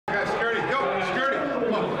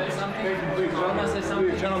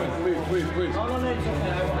please, gentlemen, please. No, it's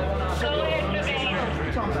okay.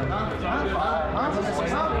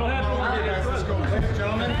 Let's go, ladies and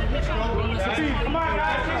gentlemen. Let's go. Come on,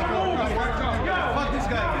 guys. Fuck this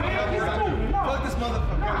guy. Fuck this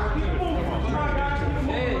motherfucker.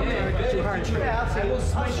 Hey. I will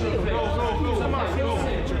smash your face. Go. Come on, go.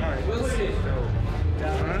 We'll see.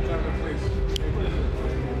 Please.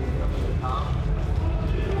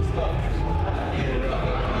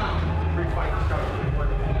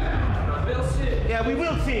 Yeah, we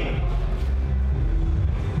will see.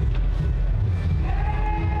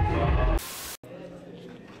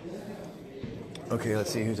 Okay,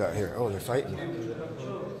 let's see who's out here. Oh, they're fighting.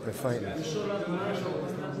 They're fighting.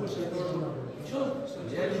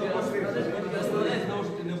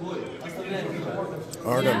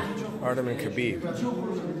 Artem and Khabib.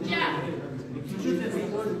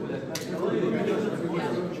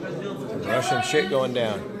 Russian shit going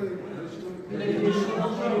down.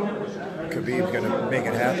 Khabib's gonna make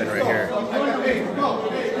it happen right here.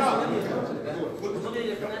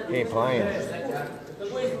 He ain't playing.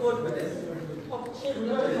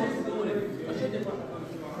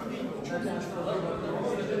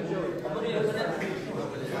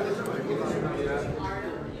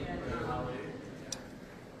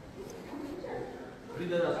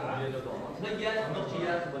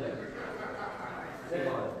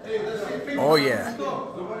 Oh yeah.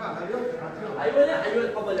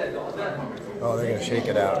 Oh, they're gonna shake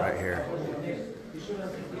it out right here.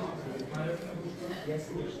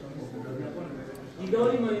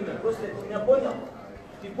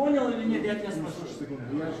 Ты понял или нет? Я тебя спрошу.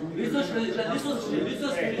 Лицо скажи.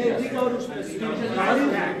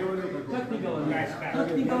 Как не говоришь?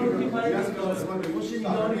 Как не говорю, ты по-русски говоришь. Лучше не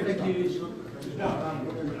говори такие вещи.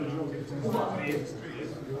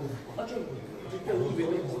 О чем?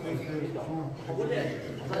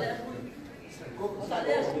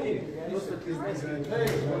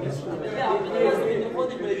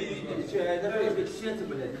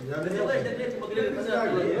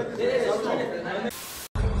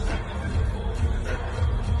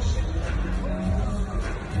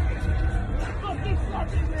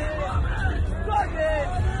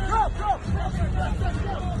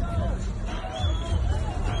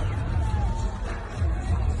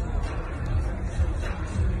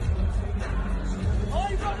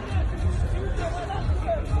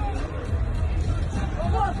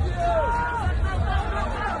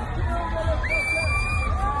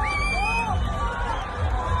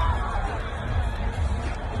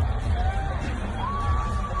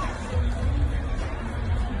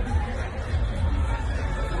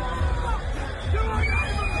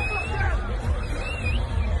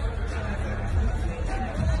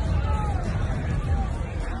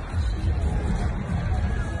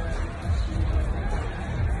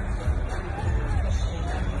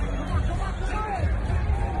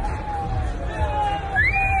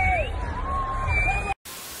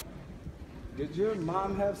 Did your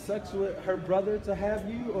mom have sex with her brother to have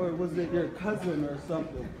you, or was it your cousin or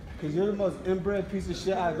something? Because you're the most inbred piece of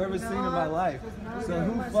shit I've ever seen in my life. So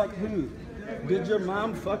who fucked who? Did your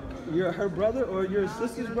mom fuck her brother or your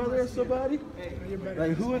sister's brother or somebody?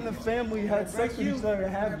 Like, who in the family had sex with each other to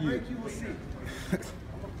have you?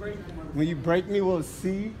 When you break me, we'll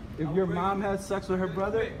see if your mom had sex with her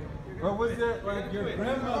brother? Or was it like your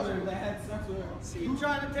grandmother that had sex with her? You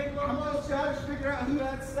trying to take long I'm just trying to figure out who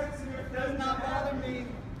had sex with her. Does not bother me.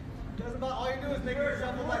 Doesn't bother. All you do is make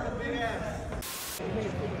yourself look like a big ass.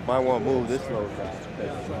 Might want to move this little guy.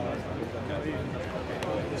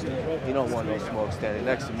 You don't want no smoke standing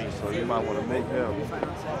next to me, so you might want to move him.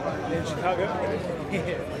 In Chicago?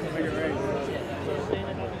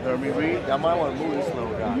 Heard me read? I might want to move this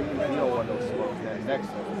little guy. You don't want no smoke standing next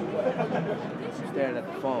to him. She's staring at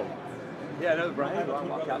the phone. Yeah, no, Brian.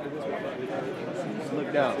 Walk out. Just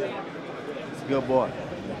look down. It's a good boy.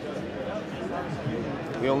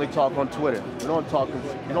 We only talk on Twitter. We don't talk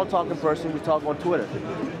in person, we talk on Twitter.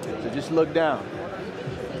 So just look down.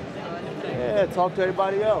 Yeah, talk to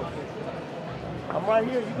everybody else. I'm right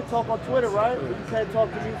here. You can talk on Twitter, right? You can't talk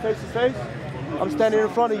to me face to face. I'm standing in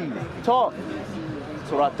front of you. Talk.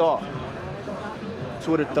 That's what I thought.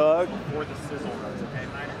 Twitter thug.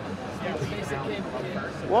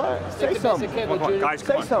 What? Say something.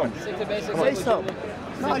 Say something. Say something.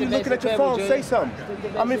 No, you're looking at your phone. Say something.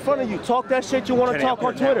 I'm in front of you. Talk that shit you want to talk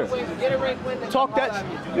on Twitter. Talk that.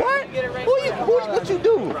 What? What you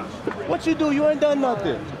do? What you do? You ain't done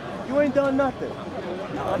nothing. You ain't done nothing.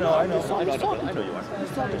 I know. I know you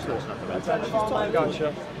are.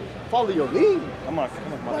 Gotcha. Follow your lead. Come on.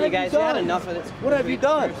 You guys had enough of this. What have you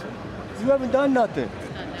done? You haven't done nothing.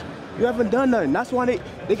 You haven't done nothing. That's why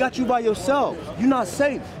they got you by yourself. You're not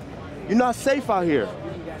safe. You're not safe out here.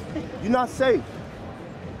 You're not safe.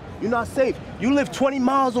 You're not safe. You live 20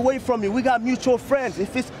 miles away from me. We got mutual friends.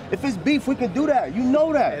 If it's beef, we can do that. You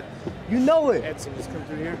know that. You know it. Edson, just come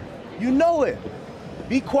through here. You know it.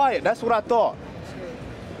 Be quiet. That's what I thought.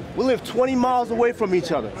 We live 20 miles away from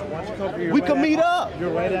each other. We can meet up. You're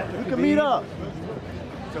right at We can meet up.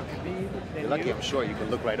 You're lucky I'm short. You can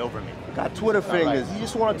look right over me. Got Twitter fingers. You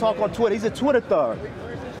just want to talk on Twitter. He's a Twitter thug.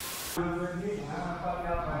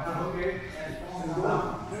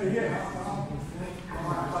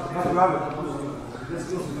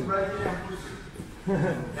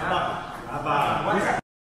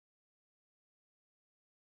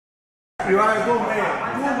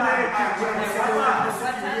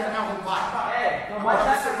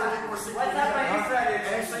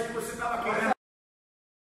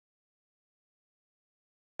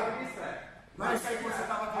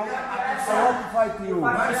 I want to fight you.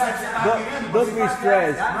 Don't be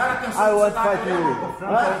stressed. I want to fight you.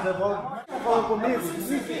 Falou comigo?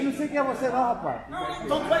 Eu não sei quem é você não, rapaz.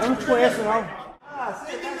 Eu não te conheço não. Ah,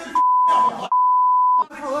 você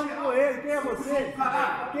tá falando com ele. Quem é você?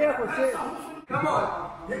 Quem é você? Come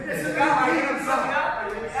on. This guy right here, some guy.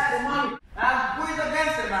 Who is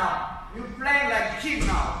against him now? You playing like cheap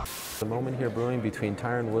now. The moment here brewing between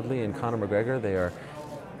Tyron Woodley and Conor McGregor. They are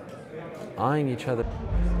eyeing each other.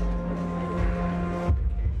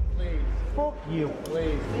 Fuck you.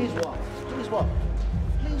 Please. Please walk. Please walk.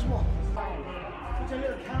 Please walk. Put your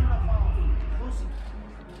little camera phone. Pussy.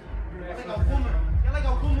 You're like a woman. You're like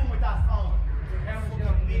a woman with that phone.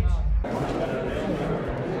 Fucking bitch.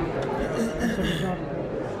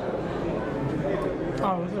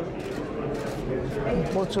 Oh, what's up?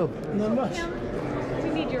 What's up? Not much. We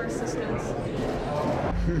need your assistance.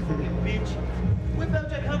 Fucking bitch. Whip out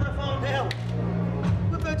your camera phone now.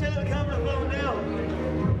 Whip out your little camera phone now.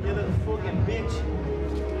 You little fucking bitch.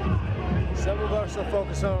 Some of us will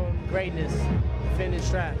focus on greatness, defending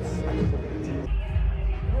straps.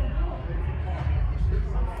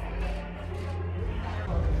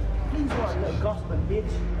 Please watch, little gospel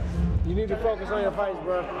bitch. You need to focus on your fights,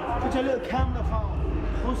 bro. Put your little camera phone.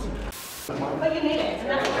 Pussy. But you need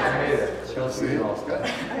it. Chelsea lost that.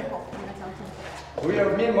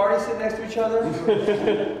 Me and Marty sit next to each other.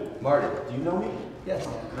 Marty, Do you know me? yes.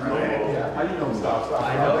 How you know? Stop. I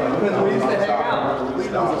know you because we used to hang out.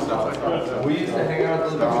 Stop. We used to hang out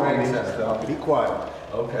at the training center. Be quiet.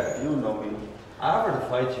 Okay. You don't know me. I offered to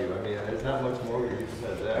fight you. I mean, there's not much more you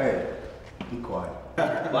said there. Hey, be quiet. Why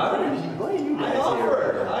are you guys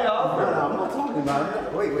here? I offered. No, I'm not talking about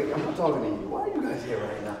it. Wait, I'm not talking to you. Why are you guys here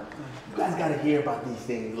right now? You guys gotta hear about these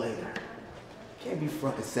things later. Can't be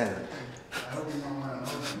front and center.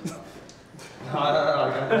 No.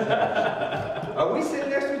 Are we sitting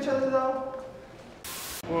next to each other though?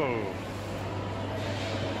 Whoa.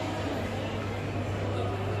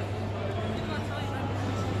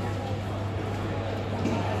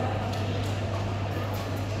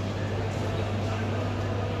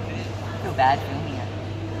 I feel bad filming it.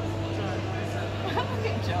 Look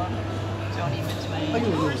at John. Johnny between.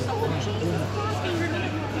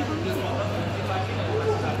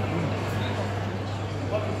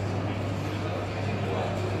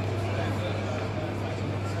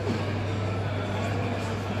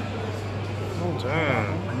 Oh,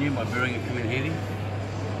 Damn. I knew my bearing would come in handy.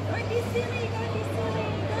 Don't be silly, don't be silly,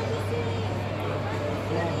 don't be silly.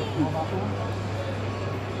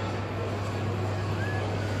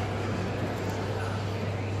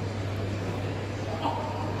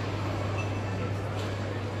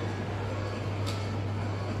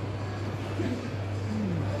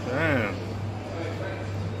 Damn.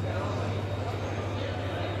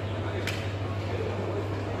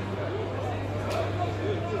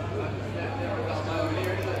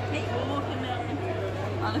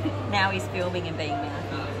 oh, look at, now he's filming and being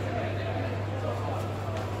mouthy.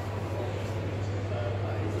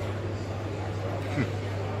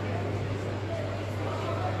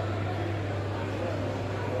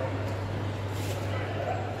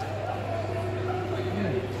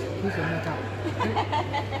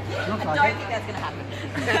 I don't think that's going to happen.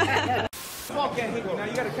 Now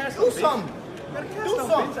you gotta catch do something. Do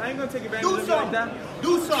something. I ain't gonna take advantage of you like that.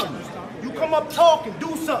 Do something. You come up talking.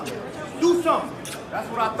 Do something. Do something. That's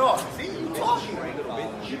what I thought. See, you talking a little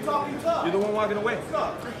bit. You talking tough. You're the one walking away.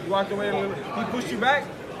 You walked away a little bit. He pushed you back.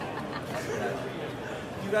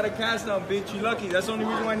 You gotta catch something, bitch. You lucky. That's the only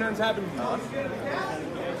reason why nothing's happening to you.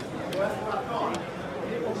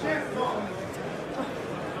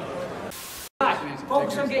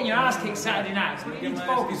 Focus on getting your ass kicked Saturday night. That's what you need to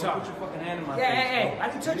focus on. Hey, I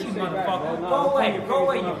didn't touch you, motherfucker. Go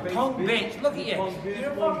away, you punk bitch. Look at you.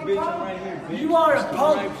 You're a fucking punk. You are a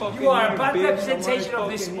punk. You are a bad representation of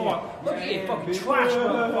this sport. Look at you, fucking trash,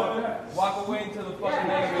 motherfucker. Walk away into the fucking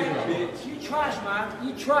elevator, bitch. You trash, man.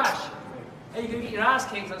 You trash. And you're gonna get your ass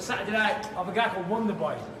kicked on Saturday night of a guy called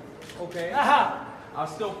Wonderboy. Okay? Aha! I'll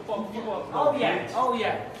still fuck you up. Oh yeah, oh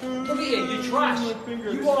yeah. Look at you, you're trash.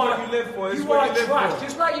 You are trash.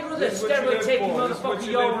 Just like your other stereotyping motherfucker,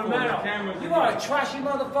 Yo Romero. You are a trashy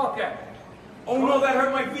motherfucker. Oh no, that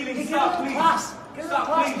hurt my feelings. Stop, please.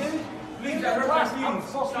 Stop, please. Please, that hurt my feelings.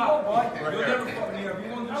 Stop. You'll never fuck me up. You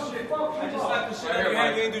won't do shit. I just slapped the shit out of your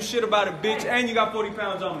hand. You ain't do shit about it, bitch. And you got 40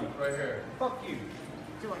 pounds on me. Right here. Fuck you.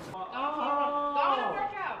 Go work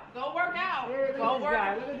out. Go work out. Go work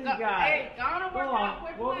out. Look at this guy. Hey, go on and work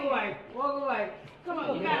out. Walk away. Come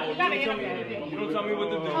on, you gotta interview. You don't tell me what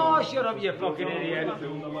to do. Oh, shut up, you fucking idiot. I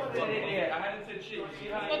hadn't said shit.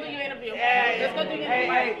 Let's go do your interview. Let's go do your interview.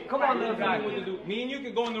 Hey, come on, little guy. What to do. Me and you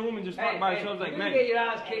can go in the room and just talk by ourselves like men. You get your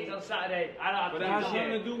ass kicked on Saturday. I don't have to do shit. But it has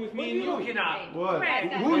nothing to do with me and you. What are you looking at? What?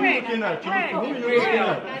 Who are you looking at? Who are you looking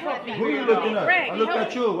at? Who are you looking at? I look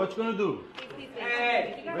at you. What you gonna do?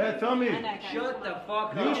 Hey, tell me. Shut the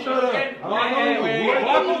fuck up. You shut up.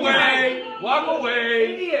 Walk away. Walk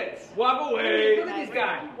away. Idiots. Walk away. Look at this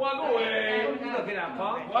guy. Walk away. What are you looking at,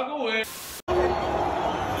 punk? Walk away.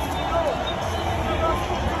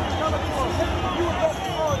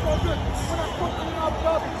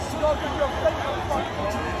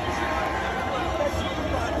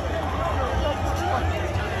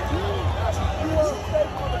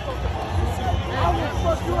 I will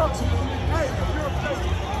fuck you up. Hey, you're a fake.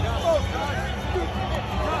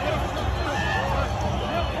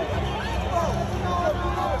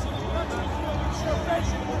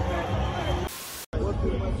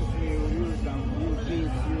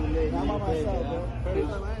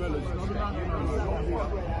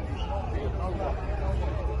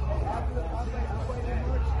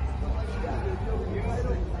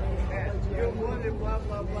 You're wanted, blah,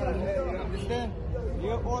 blah, blah. You understand?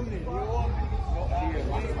 You're on me. You're on me.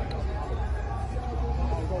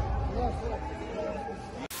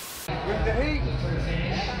 Bring the heat.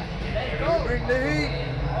 Bring the heat.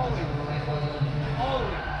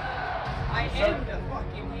 I am the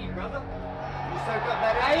fucking heat, brother.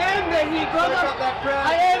 I am the heat, brother.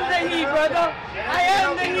 I am the heat, brother. I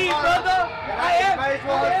am the heat, brother. I am the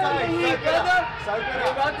heat, brother.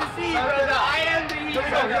 You're about to see, brother. I am the heat,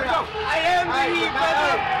 brother. I am the heat,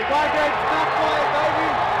 brother. The guy gets stop quiet, baby.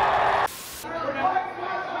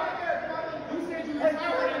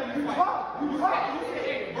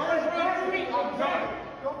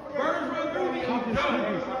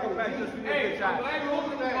 Hey, black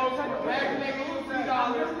woman, black nigga, $2.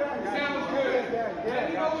 Sounds good. Yeah.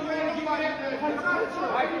 You know we want to give out that.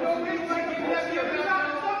 Why you know we want to give that? You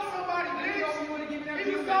gotta fuck somebody, bitch. You want to give that? If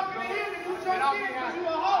you stop in here, if you try to get it, you a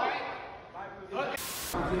hoe.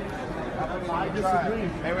 I disagree. You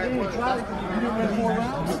didn't try. You didn't win 4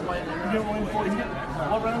 rounds. You didn't win 4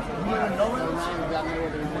 rounds. What rounds? You didn't win no rounds.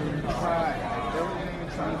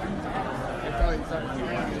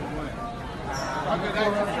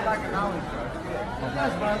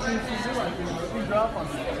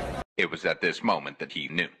 It was at this moment that he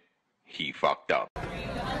knew. He fucked up.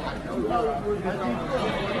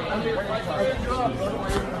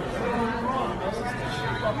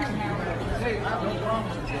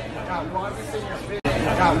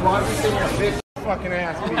 Fucking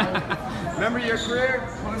ass beat. Remember your career?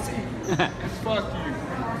 Fuck you.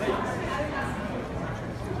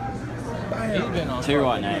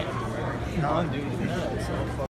 2-1-8.